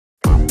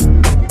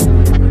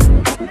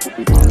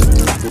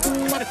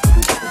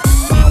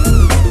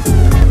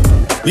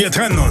Wir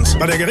trennen uns.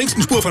 Bei der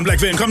geringsten Spur von Black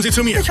Villain kommen Sie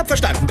zu mir. Ich hab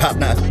verstanden,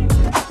 Partner.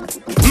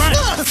 Nein,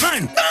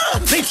 nein,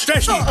 nicht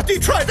stechen. Oh,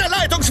 Detroiter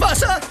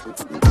Leitungswasser!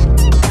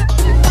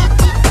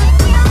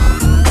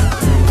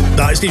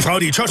 Da ist die Frau,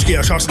 die Tschotschki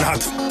erschossen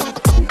hat.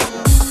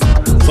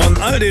 Von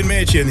all den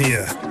Mädchen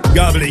hier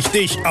gabel ich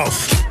dich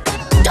auf.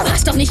 Du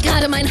hast doch nicht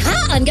gerade mein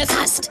Haar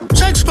angefasst.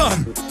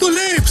 Sexpan, du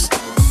lebst.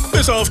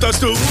 Bis auf, dass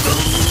du...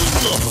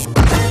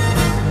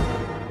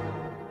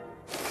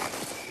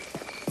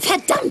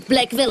 Verdammt,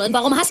 Black Villain,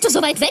 warum hast du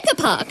so weit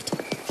weggeparkt?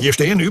 Hier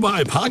stehen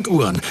überall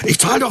Parkuhren. Ich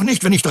zahle doch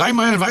nicht, wenn ich 3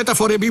 Meilen weiter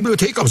vor der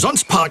Bibliothek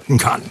umsonst parken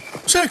kann.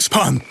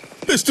 Sexpan,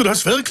 bist du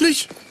das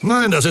wirklich?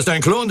 Nein, das ist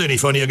ein Klon, den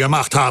ich von ihr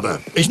gemacht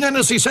habe. Ich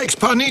nenne sie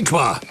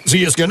Sexpaniqua.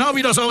 Sie ist genau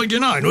wie das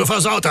Original, nur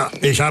versauter.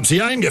 Ich habe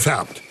sie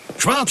eingefärbt.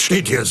 Schwarz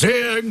steht hier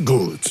sehr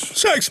gut.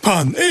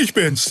 Sexpan, ich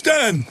bin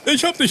Stan.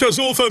 Ich hab dich ja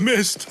so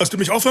vermisst. Hast du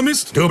mich auch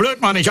vermisst? Du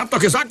Blödmann, ich hab doch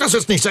gesagt, das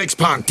ist nicht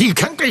Sexpan. Die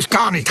kennt dich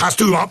gar nicht.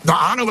 Hast du überhaupt eine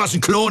Ahnung, was ein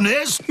Klon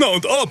ist? Na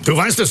und ob? Du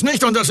weißt es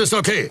nicht und das ist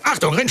okay.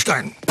 Achtung,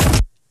 Rinnstein.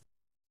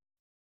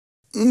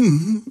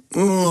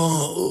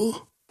 Oh.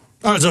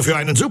 Also für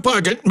einen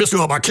Superagenten bist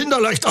du aber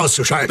kinderleicht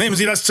auszuschalten. Nehmen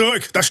Sie das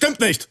zurück. Das stimmt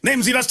nicht.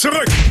 Nehmen Sie das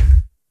zurück.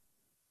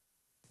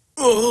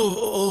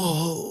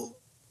 Oh.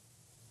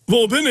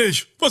 Wo bin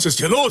ich? Was ist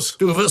hier los?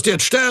 Du wirst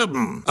jetzt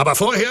sterben. Aber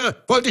vorher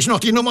wollte ich noch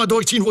die Nummer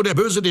durchziehen, wo der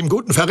Böse dem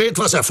Guten verrät,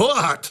 was er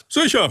vorhat.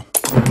 Sicher.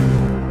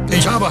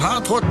 Ich habe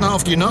Haartrockner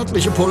auf die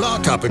nördliche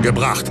Polarkappe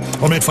gebracht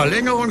und mit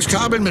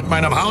Verlängerungskabeln mit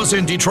meinem Haus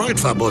in Detroit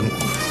verbunden.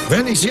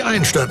 Wenn ich sie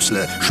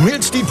einstöpsle,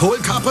 schmilzt die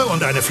Polkappe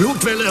und eine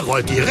Flutwelle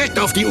rollt direkt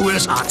auf die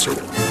USA zu.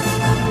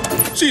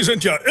 Sie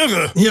sind ja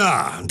irre.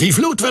 Ja, die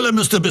Flutwelle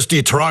müsste bis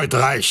Detroit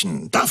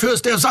reichen. Dafür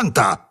ist der Sand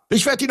da.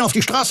 Ich werde ihn auf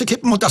die Straße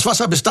kippen und das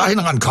Wasser bis dahin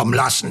rankommen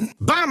lassen.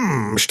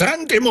 Bam!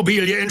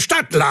 Strandimmobilie in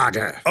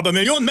Stadtlage. Aber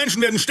Millionen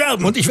Menschen werden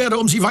sterben. Und ich werde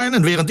um sie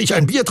weinen, während ich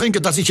ein Bier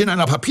trinke, das ich in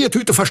einer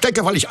Papiertüte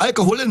verstecke, weil ich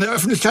Alkohol in der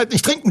Öffentlichkeit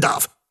nicht trinken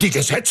darf. Die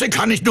Gesetze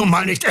kann ich nun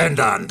mal nicht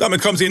ändern.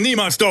 Damit kommen Sie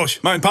niemals durch.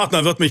 Mein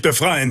Partner wird mich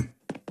befreien.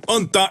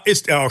 Und da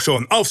ist er auch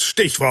schon. Aufs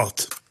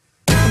Stichwort.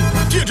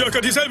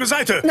 Tierjörger, dieselbe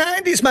Seite.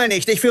 Nein, diesmal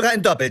nicht. Ich führe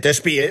ein doppeltes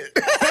Spiel.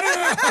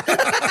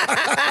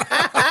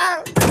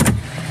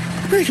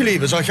 Ich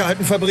liebe solche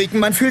alten Fabriken.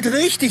 Man fühlt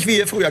richtig, wie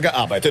hier früher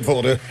gearbeitet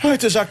wurde.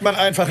 Heute sagt man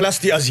einfach,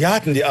 lass die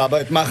Asiaten die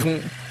Arbeit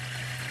machen.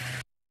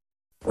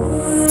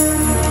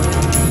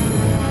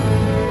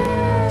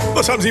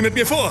 Was haben Sie mit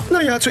mir vor?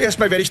 Naja, zuerst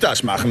mal werde ich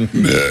das machen.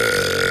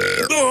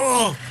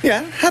 Oh.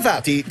 Ja,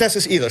 Havarti, das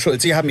ist Ihre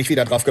Schuld. Sie haben mich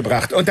wieder drauf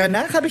gebracht. Und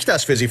danach habe ich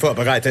das für Sie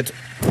vorbereitet.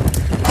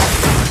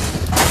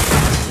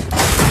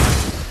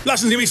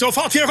 Lassen Sie mich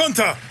sofort hier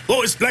runter.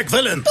 Wo ist Black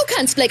Villain? Du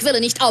kannst Black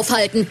Villain nicht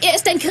aufhalten. Er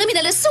ist ein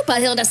kriminelles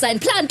Superhirn, das seinen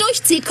Plan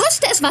durchzieht,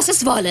 koste es, was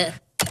es wolle.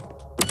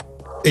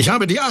 Ich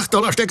habe die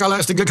 $8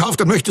 Steckerleiste gekauft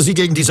und möchte sie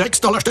gegen die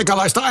 $6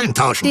 Steckerleiste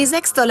eintauschen. Die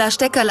 $6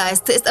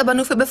 Steckerleiste ist aber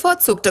nur für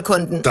bevorzugte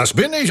Kunden. Das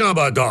bin ich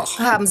aber doch.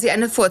 Haben Sie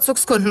eine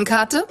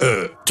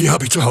Vorzugskundenkarte? Die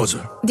habe ich zu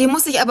Hause. Die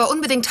muss ich aber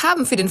unbedingt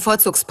haben für den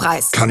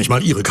Vorzugspreis. Kann ich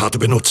mal Ihre Karte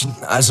benutzen?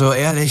 Also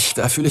ehrlich,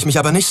 da fühle ich mich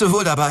aber nicht so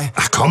wohl dabei.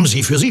 Ach kommen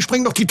Sie, für Sie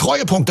springen doch die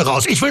Treuepunkte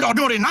raus. Ich will doch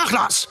nur den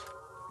Nachlass.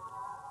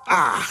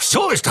 Ach,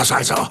 so ist das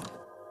also.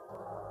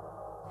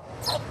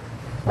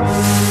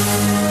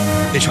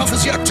 Ich hoffe,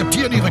 Sie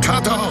akzeptieren Ihre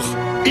Karte auch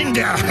in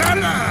der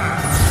Hölle.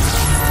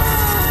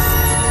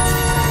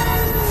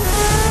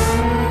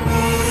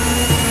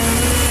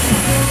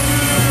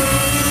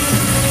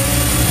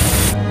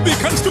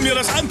 Wie kannst du mir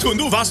das antun?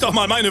 Du warst doch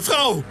mal meine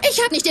Frau.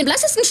 Ich habe nicht den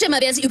blassesten Schimmer,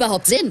 wer sie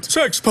überhaupt sind.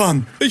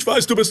 Sexpan, ich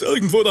weiß, du bist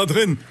irgendwo da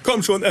drin.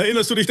 Komm schon,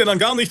 erinnerst du dich denn an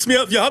gar nichts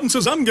mehr? Wir haben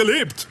zusammen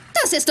gelebt.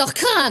 Das ist doch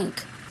krank.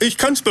 Ich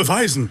kann's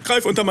beweisen.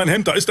 Greif unter mein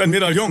Hemd, da ist ein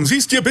Medaillon.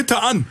 Sieh's dir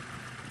bitte an.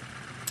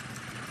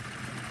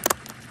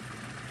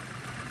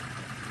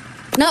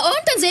 Na und?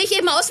 Dann sehe ich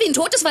eben aus wie ein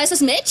totes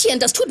weißes Mädchen.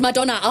 Das tut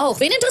Madonna auch.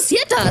 Wen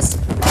interessiert das?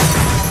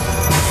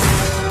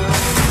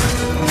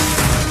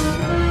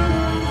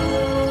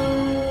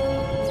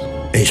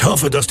 Ich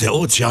hoffe, dass der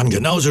Ozean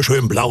genauso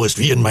schön blau ist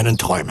wie in meinen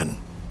Träumen.